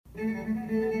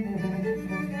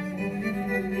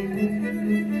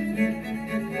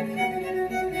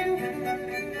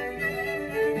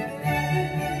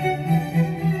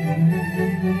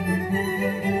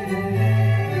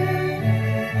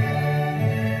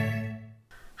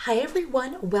Hi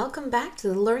everyone, welcome back to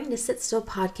the Learning to Sit Still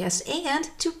podcast and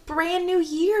to brand new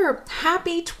year.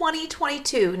 Happy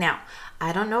 2022. Now,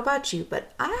 I don't know about you,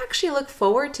 but I actually look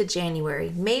forward to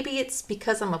January. Maybe it's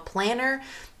because I'm a planner,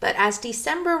 but as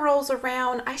December rolls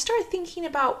around, I start thinking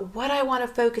about what I want to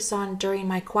focus on during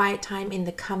my quiet time in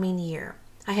the coming year.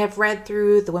 I have read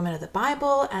through the Women of the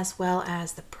Bible as well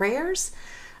as the prayers.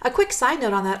 A quick side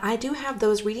note on that, I do have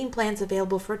those reading plans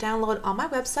available for download on my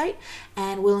website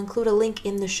and will include a link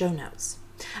in the show notes.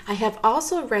 I have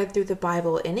also read through the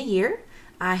Bible in a year.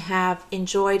 I have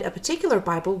enjoyed a particular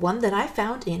Bible, one that I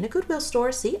found in a Goodwill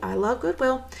store, see, I love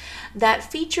Goodwill,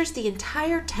 that features the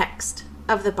entire text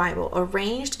of the Bible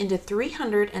arranged into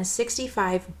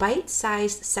 365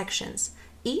 bite-sized sections.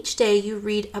 Each day you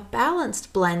read a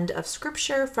balanced blend of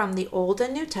scripture from the Old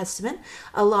and New Testament,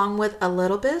 along with a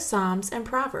little bit of Psalms and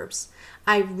Proverbs.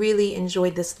 I really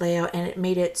enjoyed this layout and it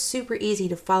made it super easy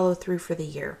to follow through for the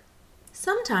year.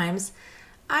 Sometimes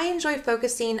I enjoy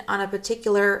focusing on a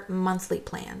particular monthly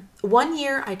plan. One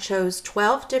year I chose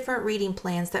 12 different reading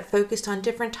plans that focused on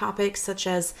different topics such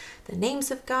as the names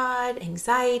of God,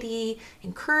 anxiety,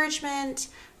 encouragement,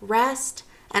 rest,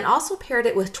 and also paired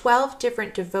it with 12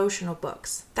 different devotional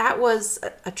books. That was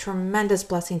a tremendous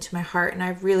blessing to my heart, and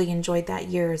I really enjoyed that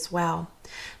year as well.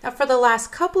 Now, for the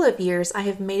last couple of years, I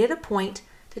have made it a point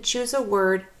to choose a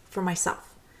word for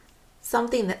myself,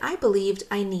 something that I believed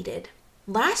I needed.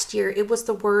 Last year, it was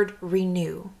the word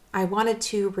renew. I wanted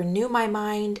to renew my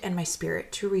mind and my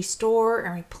spirit, to restore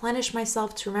and replenish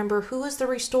myself, to remember who is the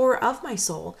restorer of my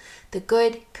soul, the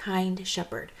good, kind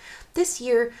shepherd. This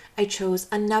year, I chose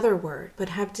another word, but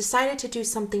have decided to do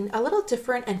something a little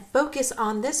different and focus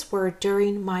on this word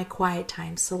during my quiet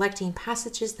time, selecting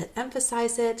passages that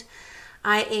emphasize it.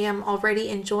 I am already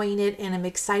enjoying it and I'm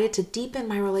excited to deepen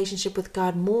my relationship with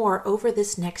God more over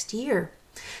this next year.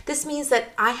 This means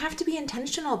that I have to be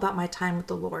intentional about my time with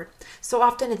the Lord. So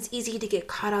often it's easy to get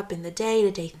caught up in the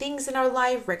day-to-day things in our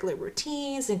life, regular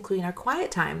routines, including our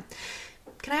quiet time.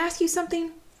 Can I ask you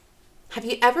something? Have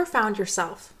you ever found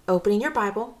yourself opening your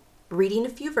Bible, reading a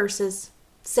few verses,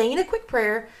 saying a quick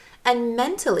prayer, and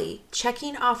mentally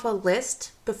checking off a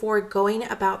list before going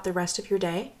about the rest of your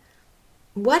day?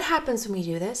 What happens when we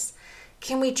do this?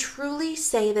 Can we truly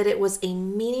say that it was a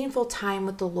meaningful time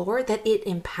with the Lord, that it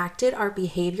impacted our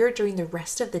behavior during the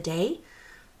rest of the day?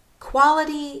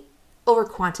 Quality over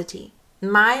quantity.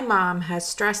 My mom has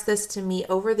stressed this to me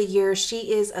over the years.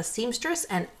 She is a seamstress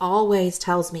and always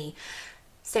tells me,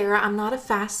 Sarah, I'm not a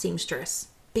fast seamstress,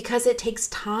 because it takes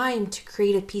time to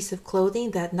create a piece of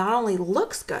clothing that not only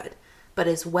looks good, but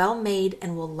is well made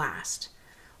and will last.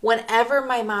 Whenever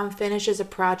my mom finishes a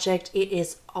project, it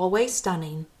is always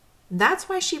stunning. That's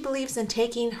why she believes in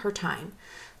taking her time.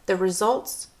 The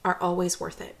results are always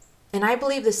worth it. And I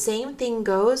believe the same thing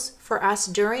goes for us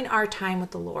during our time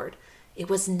with the Lord. It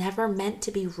was never meant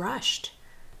to be rushed.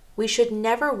 We should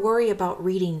never worry about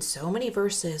reading so many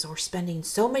verses or spending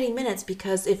so many minutes,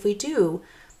 because if we do,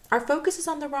 our focus is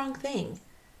on the wrong thing.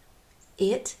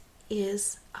 It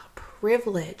is a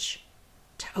privilege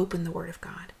to open the Word of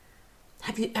God.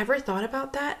 Have you ever thought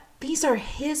about that? These are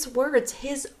His words,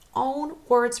 His own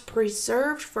words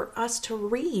preserved for us to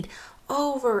read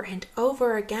over and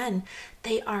over again.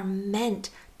 They are meant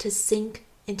to sink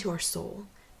into our soul,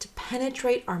 to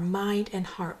penetrate our mind and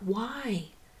heart. Why?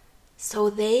 So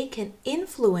they can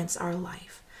influence our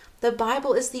life. The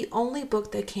Bible is the only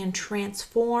book that can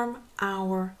transform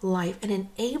our life and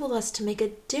enable us to make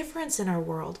a difference in our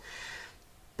world.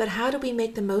 But how do we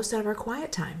make the most out of our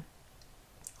quiet time?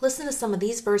 Listen to some of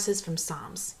these verses from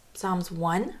Psalms. Psalms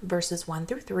 1, verses 1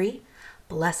 through 3.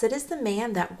 Blessed is the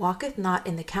man that walketh not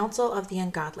in the counsel of the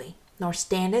ungodly, nor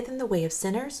standeth in the way of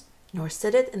sinners, nor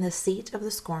sitteth in the seat of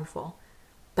the scornful.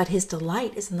 But his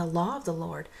delight is in the law of the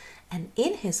Lord, and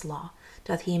in his law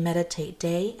doth he meditate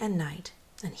day and night.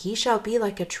 And he shall be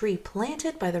like a tree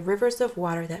planted by the rivers of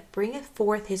water, that bringeth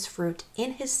forth his fruit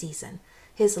in his season.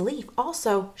 His leaf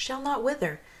also shall not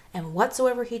wither, and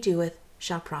whatsoever he doeth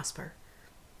shall prosper.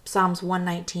 Psalms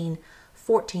 119,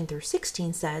 14 through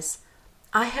 16 says,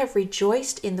 I have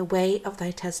rejoiced in the way of thy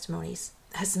testimonies,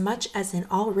 as much as in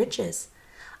all riches.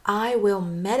 I will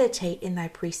meditate in thy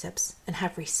precepts, and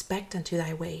have respect unto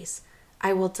thy ways.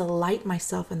 I will delight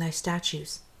myself in thy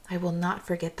statutes. I will not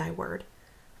forget thy word.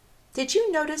 Did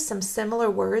you notice some similar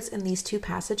words in these two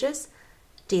passages?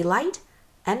 Delight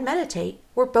and meditate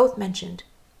were both mentioned.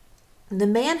 The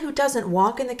man who doesn't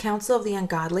walk in the counsel of the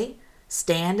ungodly,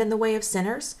 stand in the way of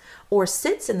sinners, or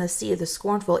sits in the seat of the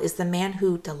scornful is the man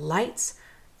who delights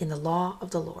in the law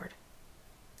of the Lord.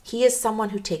 He is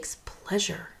someone who takes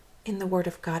pleasure in the Word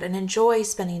of God and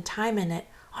enjoys spending time in it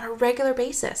on a regular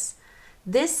basis.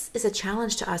 This is a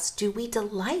challenge to us. Do we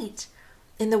delight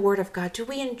in the Word of God? Do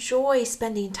we enjoy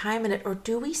spending time in it, or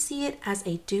do we see it as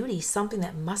a duty, something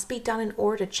that must be done in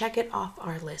order to check it off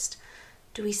our list?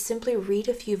 Do we simply read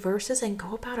a few verses and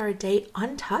go about our day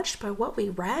untouched by what we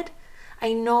read?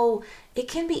 I know it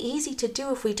can be easy to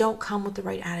do if we don't come with the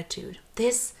right attitude.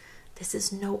 This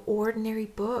is no ordinary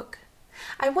book.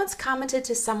 I once commented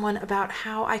to someone about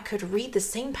how I could read the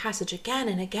same passage again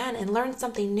and again and learn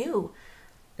something new.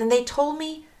 And they told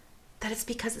me that it's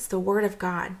because it's the Word of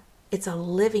God. It's a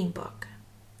living book.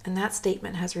 And that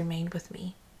statement has remained with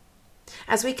me.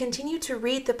 As we continue to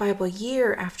read the Bible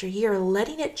year after year,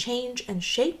 letting it change and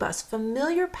shape us,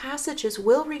 familiar passages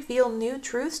will reveal new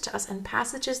truths to us, and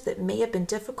passages that may have been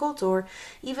difficult or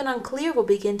even unclear will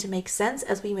begin to make sense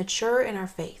as we mature in our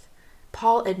faith.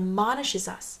 Paul admonishes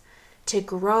us to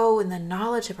grow in the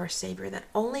knowledge of our Savior that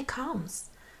only comes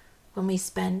when we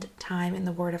spend time in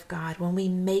the Word of God, when we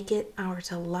make it our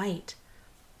delight.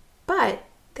 But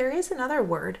there is another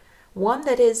word, one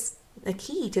that is the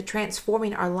key to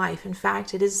transforming our life. In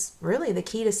fact, it is really the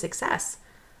key to success: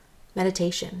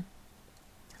 meditation.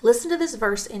 Listen to this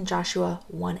verse in Joshua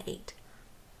 1:8.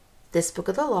 This book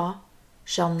of the law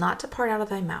shall not depart out of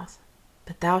thy mouth,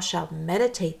 but thou shalt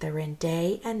meditate therein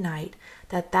day and night,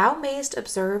 that thou mayest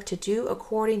observe to do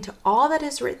according to all that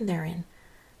is written therein.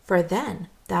 For then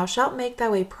thou shalt make thy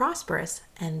way prosperous,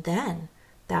 and then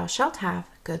thou shalt have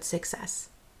good success.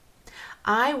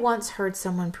 I once heard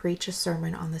someone preach a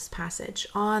sermon on this passage,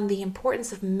 on the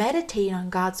importance of meditating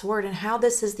on God's Word, and how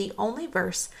this is the only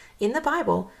verse in the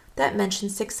Bible that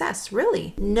mentions success.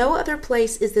 Really, no other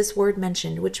place is this word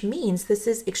mentioned, which means this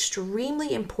is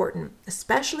extremely important,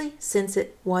 especially since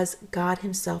it was God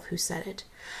Himself who said it.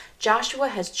 Joshua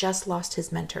has just lost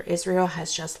his mentor. Israel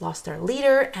has just lost their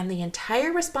leader, and the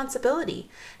entire responsibility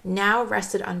now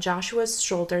rested on Joshua's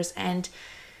shoulders, and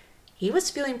he was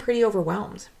feeling pretty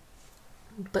overwhelmed.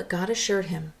 But God assured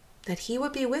him that He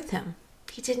would be with him.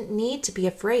 He didn't need to be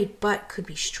afraid, but could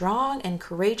be strong and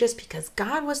courageous because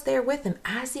God was there with him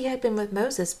as He had been with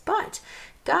Moses. But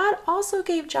God also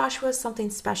gave Joshua something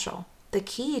special, the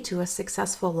key to a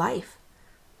successful life.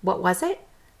 What was it?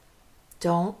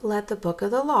 Don't let the book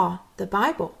of the law, the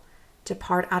Bible,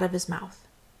 depart out of his mouth.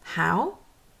 How?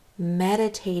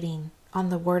 Meditating on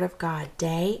the Word of God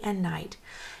day and night.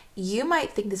 You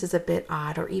might think this is a bit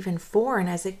odd or even foreign,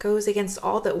 as it goes against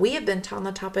all that we have been taught on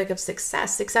the topic of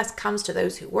success. Success comes to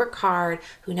those who work hard,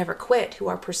 who never quit, who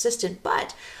are persistent.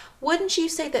 But wouldn't you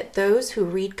say that those who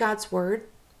read God's Word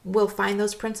will find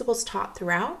those principles taught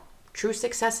throughout? True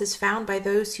success is found by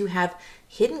those who have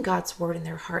hidden God's Word in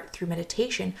their heart through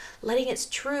meditation, letting its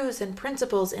truths and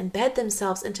principles embed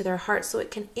themselves into their heart so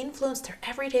it can influence their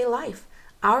everyday life.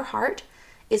 Our heart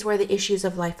is where the issues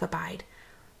of life abide.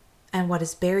 And what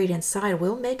is buried inside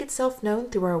will make itself known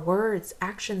through our words,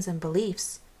 actions, and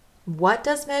beliefs. What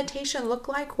does meditation look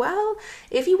like? Well,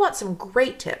 if you want some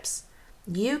great tips,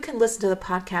 you can listen to the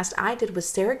podcast I did with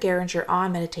Sarah Geringer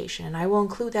on meditation, and I will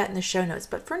include that in the show notes.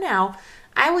 But for now,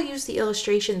 I will use the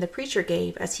illustration the preacher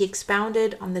gave as he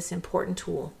expounded on this important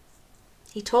tool.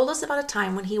 He told us about a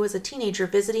time when he was a teenager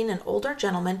visiting an older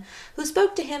gentleman who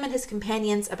spoke to him and his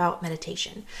companions about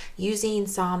meditation, using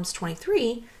Psalms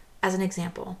 23 as an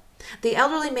example. The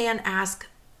elderly man asked,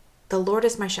 "The Lord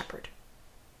is my shepherd."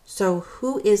 So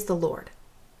who is the Lord?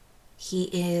 He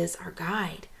is our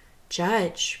guide,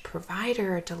 judge,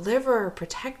 provider, deliverer,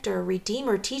 protector,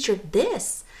 redeemer, teacher.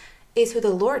 This is who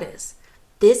the Lord is.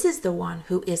 This is the one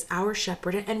who is our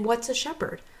shepherd. And what's a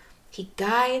shepherd? He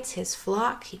guides his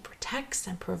flock. He protects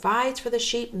and provides for the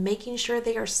sheep, making sure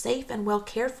they are safe and well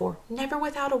cared for, never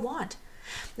without a want.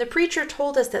 The preacher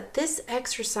told us that this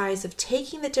exercise of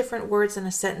taking the different words in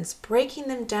a sentence, breaking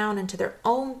them down into their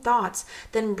own thoughts,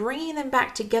 then bringing them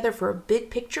back together for a big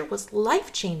picture was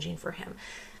life-changing for him.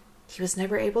 He was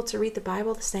never able to read the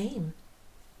Bible the same.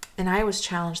 And I was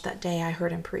challenged that day I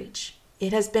heard him preach.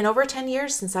 It has been over 10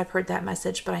 years since I've heard that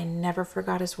message, but I never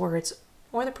forgot his words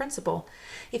or the principle.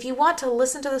 If you want to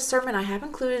listen to the sermon, I have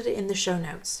included it in the show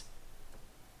notes.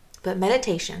 But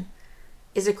meditation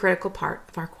is a critical part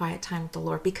of our quiet time with the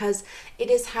Lord, because it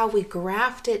is how we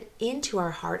graft it into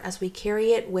our heart as we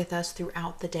carry it with us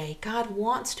throughout the day. God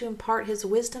wants to impart His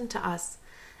wisdom to us,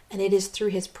 and it is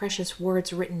through His precious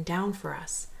words written down for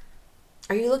us.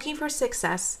 Are you looking for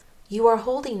success? You are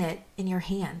holding it in your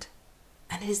hand,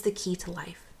 and it is the key to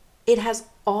life. It has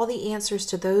all the answers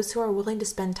to those who are willing to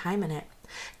spend time in it.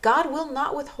 God will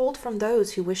not withhold from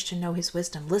those who wish to know His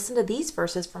wisdom. Listen to these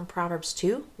verses from Proverbs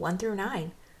 2,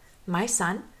 1-9. My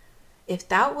son, if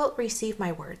thou wilt receive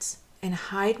my words, and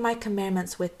hide my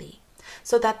commandments with thee,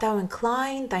 so that thou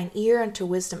incline thine ear unto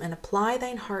wisdom, and apply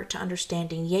thine heart to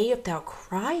understanding. Yea, if thou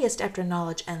criest after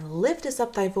knowledge, and liftest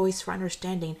up thy voice for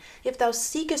understanding, if thou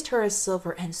seekest her as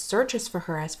silver, and searchest for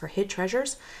her as for hid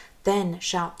treasures, then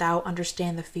shalt thou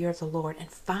understand the fear of the Lord, and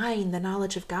find the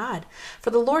knowledge of God. For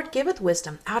the Lord giveth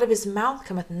wisdom, out of his mouth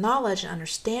cometh knowledge and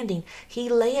understanding. He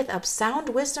layeth up sound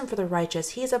wisdom for the righteous.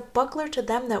 He is a buckler to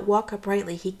them that walk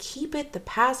uprightly. He keepeth the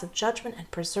paths of judgment, and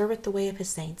preserveth the way of his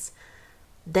saints.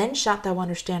 Then shalt thou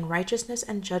understand righteousness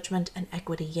and judgment and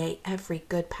equity, yea, every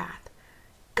good path.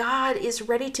 God is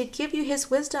ready to give you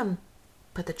his wisdom,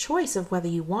 but the choice of whether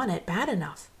you want it bad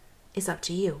enough is up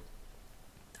to you.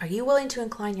 Are you willing to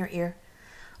incline your ear?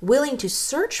 Willing to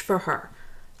search for her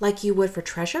like you would for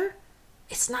treasure?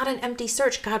 It's not an empty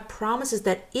search. God promises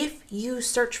that if you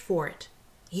search for it,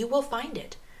 you will find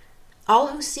it. All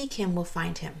who seek him will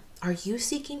find him. Are you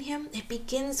seeking him? It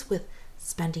begins with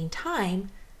spending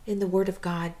time in the Word of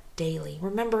God daily.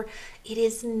 Remember, it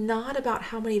is not about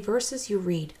how many verses you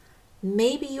read.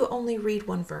 Maybe you only read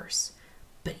one verse,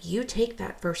 but you take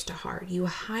that verse to heart. You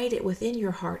hide it within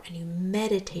your heart and you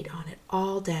meditate on it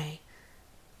all day.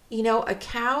 You know, a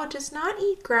cow does not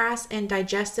eat grass and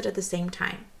digest it at the same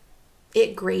time.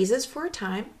 It grazes for a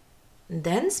time,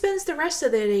 then spends the rest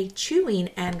of the day chewing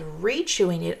and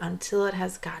re-chewing it until it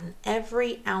has gotten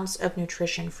every ounce of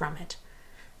nutrition from it.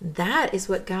 That is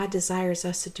what God desires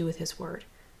us to do with his word.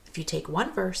 If you take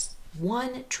one verse,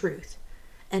 one truth,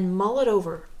 and mull it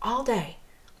over all day,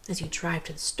 as you drive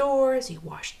to the store, as you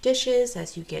wash dishes,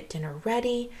 as you get dinner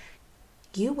ready,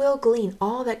 you will glean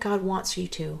all that God wants you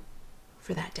to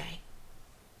for that day.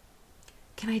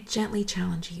 Can I gently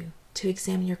challenge you to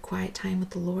examine your quiet time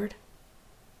with the Lord?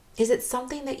 Is it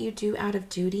something that you do out of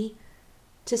duty,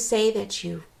 to say that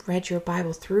you read your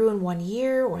Bible through in 1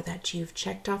 year, or that you've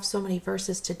checked off so many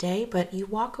verses today, but you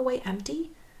walk away empty?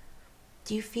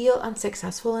 Do you feel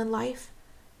unsuccessful in life?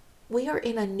 We are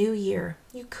in a new year.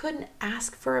 You couldn't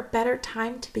ask for a better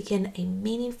time to begin a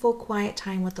meaningful, quiet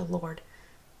time with the Lord.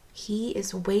 He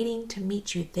is waiting to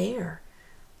meet you there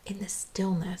in the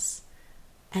stillness.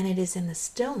 And it is in the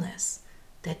stillness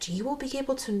that you will be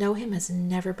able to know him as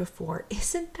never before.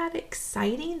 Isn't that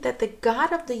exciting? That the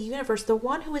God of the universe, the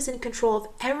one who is in control of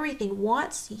everything,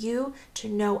 wants you to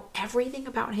know everything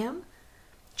about him?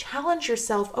 Challenge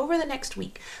yourself over the next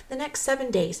week, the next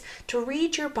 7 days, to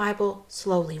read your Bible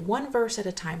slowly, one verse at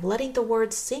a time, letting the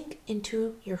words sink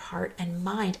into your heart and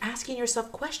mind, asking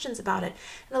yourself questions about it,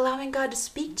 and allowing God to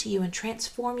speak to you and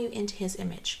transform you into his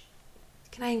image.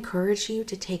 Can I encourage you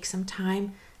to take some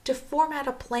time to format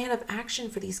a plan of action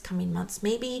for these coming months?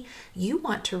 Maybe you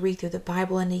want to read through the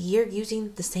Bible in a year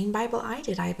using the same Bible I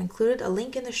did. I have included a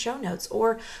link in the show notes.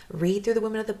 Or read through the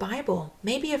Women of the Bible.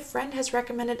 Maybe a friend has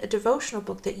recommended a devotional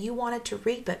book that you wanted to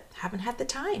read but haven't had the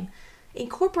time.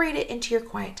 Incorporate it into your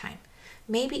quiet time.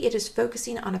 Maybe it is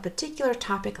focusing on a particular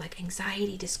topic like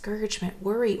anxiety, discouragement,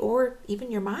 worry, or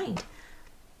even your mind.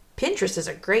 Pinterest is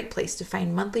a great place to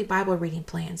find monthly Bible reading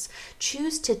plans.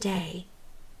 Choose today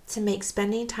to make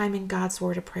spending time in God's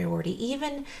Word a priority.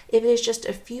 Even if it is just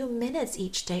a few minutes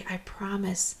each day, I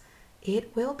promise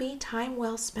it will be time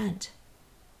well spent.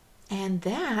 And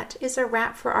that is a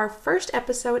wrap for our first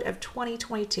episode of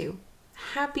 2022.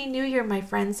 Happy New Year, my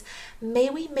friends. May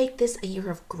we make this a year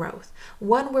of growth,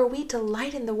 one where we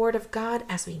delight in the Word of God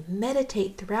as we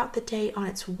meditate throughout the day on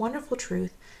its wonderful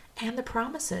truth and the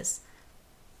promises.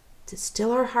 To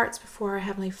still our hearts before our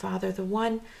Heavenly Father, the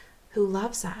one who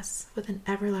loves us with an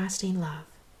everlasting love.